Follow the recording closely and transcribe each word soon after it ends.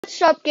What's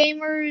up,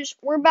 gamers?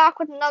 We're back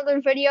with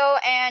another video,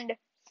 and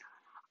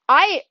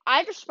I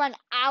just spent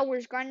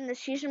hours grinding the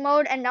season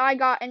mode, and now I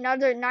got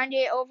another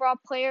 98 overall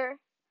player.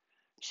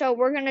 So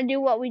we're gonna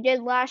do what we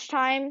did last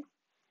time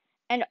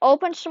and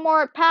open some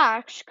more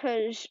packs,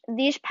 cause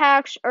these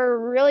packs are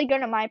really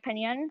good in my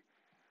opinion,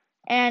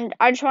 and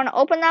I just want to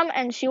open them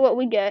and see what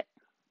we get.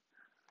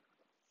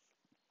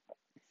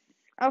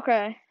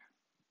 Okay.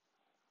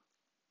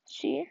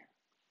 See,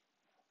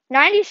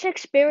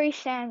 96 Barry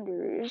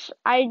Sanders.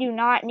 I do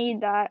not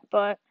need that,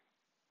 but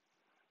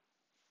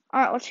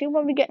all right. Let's see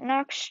what we get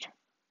next.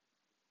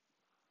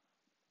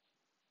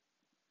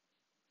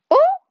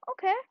 Oh,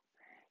 okay.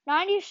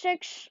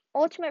 96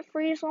 Ultimate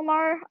Freeze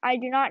Lamar. I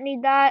do not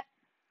need that.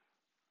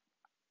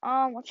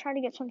 Let's try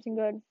to get something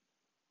good.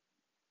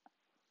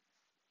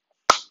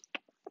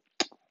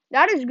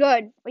 That is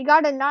good. We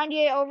got a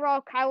 98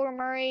 overall Kyler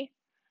Murray.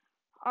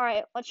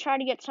 Alright, let's try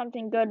to get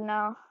something good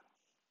now.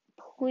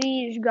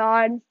 Please,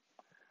 God.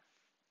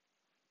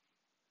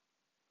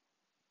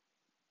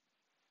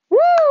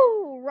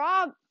 Woo!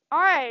 Rob.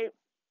 Alright,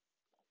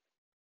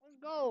 let's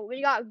go.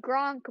 We got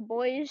Gronk,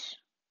 boys.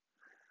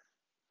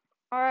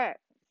 Alright.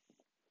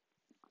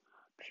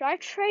 Should I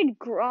trade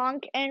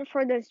Gronk in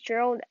for this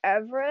Gerald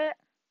Everett?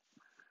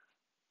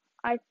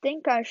 I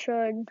think I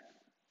should.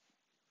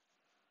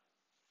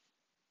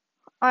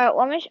 Alright,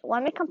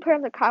 let me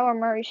compare the Kyler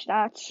Murray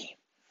stats.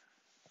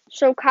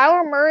 So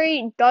Kyler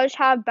Murray does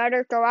have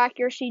better throw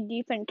accuracy,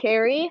 deep, and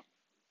carry.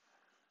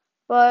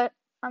 But,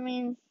 I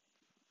mean,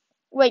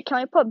 wait, can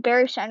we put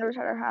Barry Sanders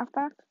at our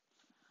halfback?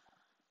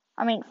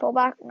 I mean,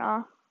 fullback?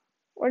 Nah.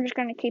 We're just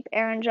going to keep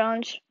Aaron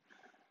Jones.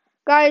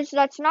 Guys,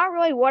 that's not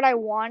really what I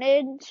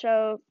wanted,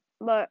 so,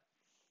 but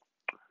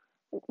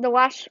the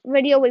last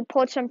video we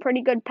pulled some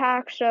pretty good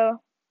packs, so,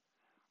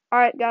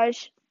 alright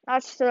guys,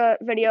 that's the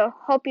video.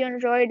 Hope you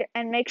enjoyed,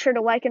 and make sure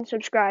to like and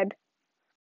subscribe.